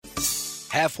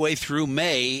halfway through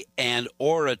May, and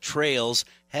ORA Trails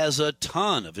has a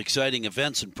ton of exciting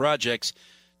events and projects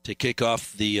to kick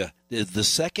off the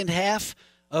second half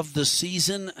of the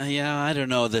season. I don't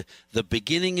know, the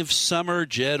beginning of summer.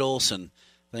 Jed Olson,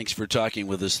 thanks for talking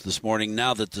with us this morning.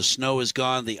 Now that the snow is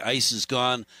gone, the ice is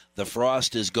gone, the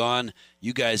frost is gone,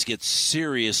 you guys get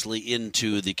seriously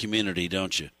into the community,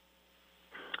 don't you?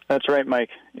 That's right,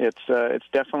 Mike. It's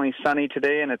definitely sunny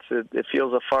today, and it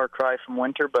feels a far cry from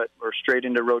winter, but we're straight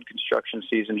into road construction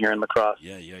season here in La Crosse.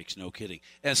 Yeah, yikes, no kidding.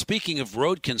 And speaking of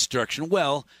road construction,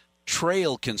 well,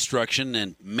 trail construction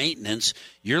and maintenance,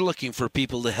 you're looking for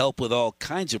people to help with all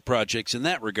kinds of projects in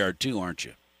that regard too, aren't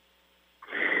you?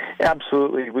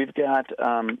 Absolutely. We've got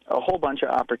a whole bunch of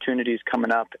opportunities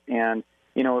coming up, and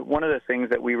one of the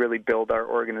things that we really build our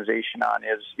organization on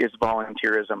is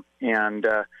volunteerism. And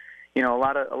a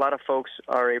lot of folks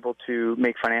are able to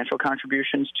make financial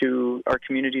contributions to our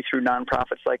community through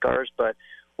nonprofits like ours, but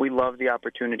we love the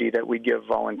opportunity that we give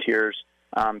volunteers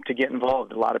to get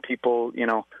involved. A lot of people,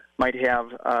 might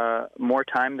have more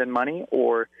time than money,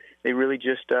 or they really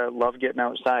just love getting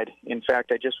outside. In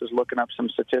fact, I just was looking up some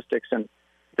statistics, and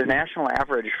the national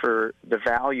average for the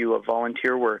value of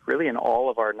volunteer work, really in all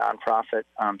of our nonprofit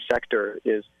sector,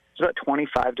 is about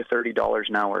 $25 to $30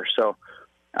 an hour. So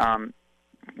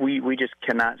we just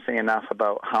cannot say enough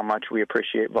about how much we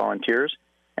appreciate volunteers.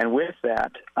 And with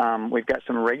that, we've got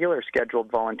some regular scheduled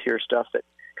volunteer stuff that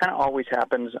kind of always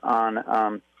happens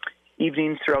on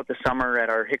evenings throughout the summer at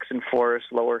our Hickson Forest,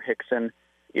 Lower Hickson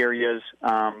areas.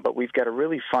 But we've got a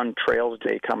really fun Trails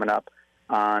Day coming up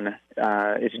on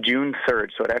it's June 3rd,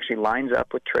 so it actually lines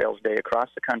up with Trails Day across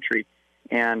the country.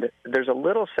 And there's a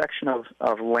little section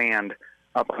of land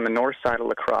up on the north side of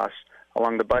La Crosse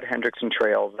along the Bud Hendrickson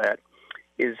Trail that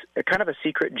is a kind of a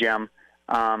secret gem,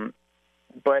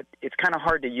 but it's kind of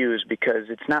hard to use because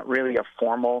it's not really a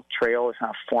formal trail. It's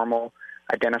not a formal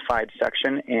identified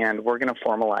section, and we're going to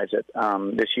formalize it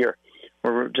this year.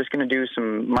 We're just going to do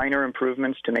some minor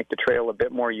improvements to make the trail a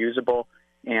bit more usable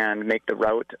and make the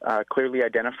route clearly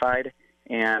identified.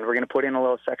 And we're going to put in a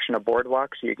little section of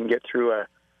boardwalk so you can get through a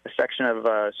section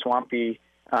of swampy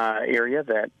area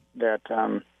that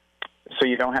so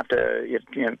you don't have to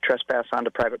trespass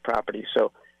onto private property.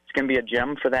 So it's going to be a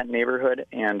gem for that neighborhood.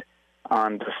 And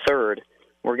on the 3rd,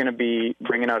 we're going to be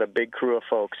bringing out a big crew of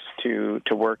folks to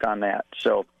work on that.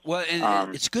 So, well,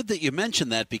 and it's good that you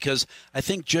mentioned that, because I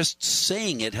think just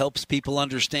saying it helps people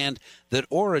understand that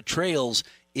ORA Trails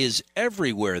is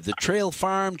everywhere. The Trail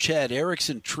Farm, Chad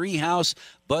Erickson Treehouse,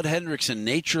 Bud Hendrickson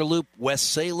Nature Loop, West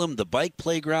Salem, the Bike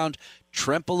Playground,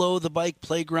 Trempolo, the Bike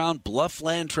Playground,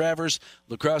 Bluffland Traverse,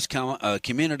 La Crosse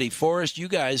Community Forest. You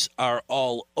guys are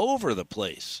all over the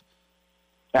place.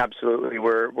 Absolutely.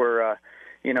 We're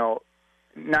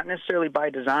not necessarily by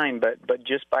design, but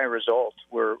just by result.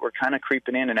 We're kind of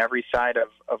creeping in every side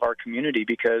of our community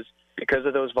because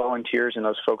of those volunteers and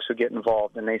those folks who get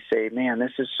involved, and they say, man,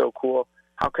 this is so cool.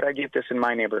 How could I get this in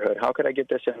my neighborhood? How could I get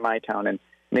this in my town? And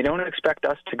they don't expect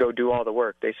us to go do all the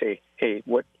work. They say, hey,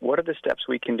 what are the steps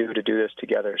we can do to do this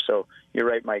together? So you're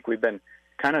right, Mike. We've been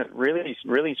kind of really,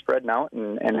 really spreading out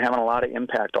and having a lot of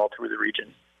impact all through the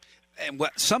region. And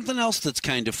something else that's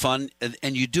kind of fun,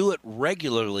 and you do it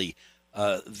regularly,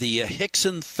 the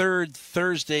Hickson third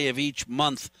Thursday of each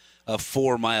month, a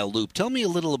 4-mile loop. Tell me a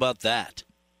little about that.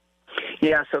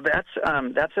 Yeah, so that's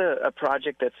a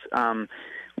project that's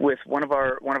with one of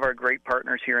our great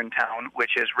partners here in town,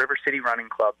 which is River City Running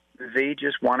Club. They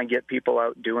just want to get people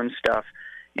out doing stuff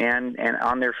and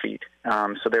on their feet.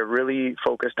 So they're really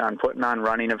focused on putting on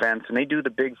running events, and they do the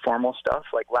big formal stuff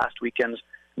like last weekend's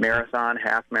marathon,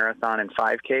 half marathon, and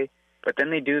 5K. But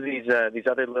then they do these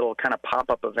other little kind of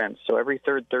pop-up events. So every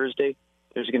third Thursday,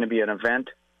 there's going to be an event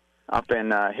up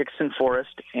in Hickson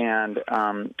Forest, and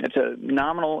it's a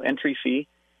nominal entry fee.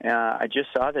 I just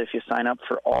saw that if you sign up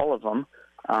for all of them,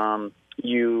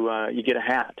 you get a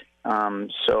hat.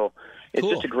 So it's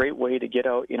Cool. just a great way to get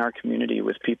out in our community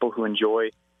with people who enjoy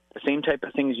the same type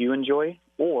of things you enjoy,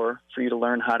 or for you to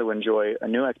learn how to enjoy a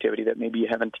new activity that maybe you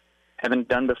haven't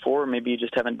done before, or maybe you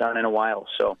just haven't done in a while.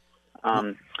 So,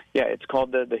 it's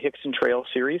called the Hickson Trail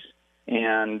Series,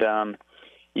 and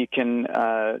you can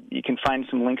find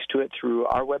some links to it through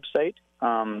our website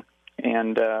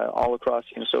and all across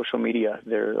social media.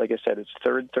 There, like I said, it's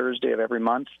third Thursday of every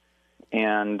month,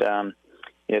 and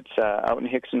it's out in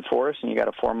Hickson Forest, and you got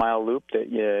a 4-mile loop that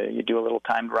you do a little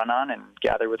timed run on and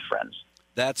gather with friends.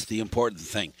 That's the important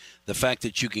thing, the fact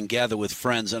that you can gather with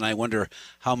friends. And I wonder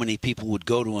how many people would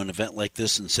go to an event like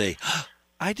this and say,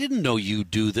 I didn't know you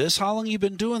do this. How long have you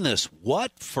been doing this?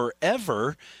 What?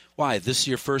 Forever? Why, this is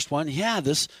your first one? Yeah,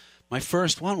 this My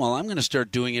first one, well, I'm going to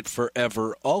start doing it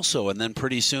forever also. And then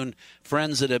pretty soon,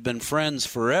 friends that have been friends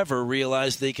forever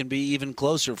realize they can be even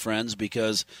closer friends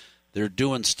because they're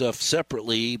doing stuff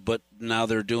separately, but now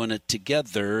they're doing it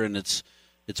together, and it's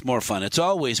more fun. It's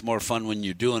always more fun when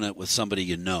you're doing it with somebody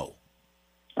you know.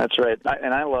 That's right.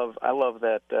 And I love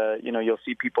that, you'll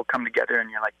see people come together and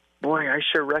you're like, boy, I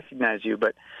sure recognize you.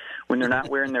 But when they're not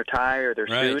wearing their tie or their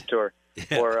suit or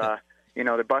the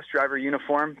bus driver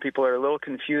uniform, people are a little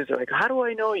confused. They're like, how do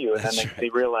I know you? And then they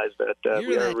realize that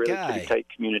we are a really pretty tight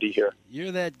community here.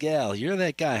 You're that gal. You're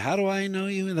that guy. How do I know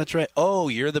you? That's right. Oh,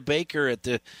 you're the baker at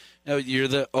the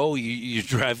you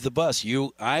drive the bus.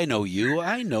 I know you.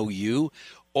 I know you.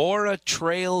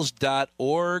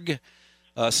 oratrails.org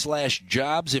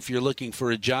 /jobs if you're looking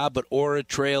for a job, but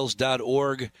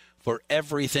oratrails.org for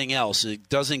everything else. It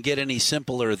doesn't get any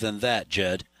simpler than that,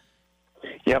 Jed.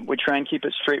 Yep, we try and keep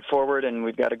it straightforward, and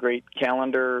we've got a great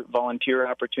calendar, volunteer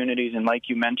opportunities, and like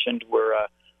you mentioned, we're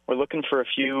looking for a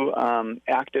few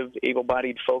active,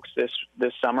 able-bodied folks this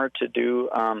summer to do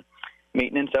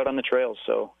maintenance out on the trails.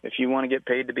 So if you want to get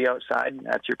paid to be outside,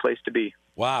 that's your place to be.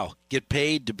 Wow, get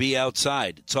paid to be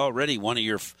outside. It's already one of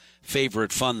your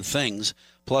favorite fun things,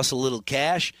 plus a little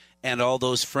cash and all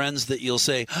those friends that you'll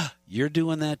say, you're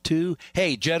doing that too?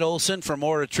 Hey, Jed Olson from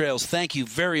ORA Trails, thank you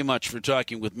very much for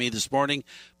talking with me this morning.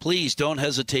 Please don't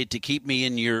hesitate to keep me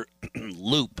in your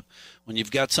loop. When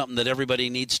you've got something that everybody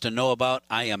needs to know about,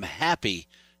 I am happy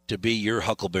to be your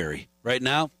huckleberry. Right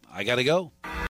now, I got to go.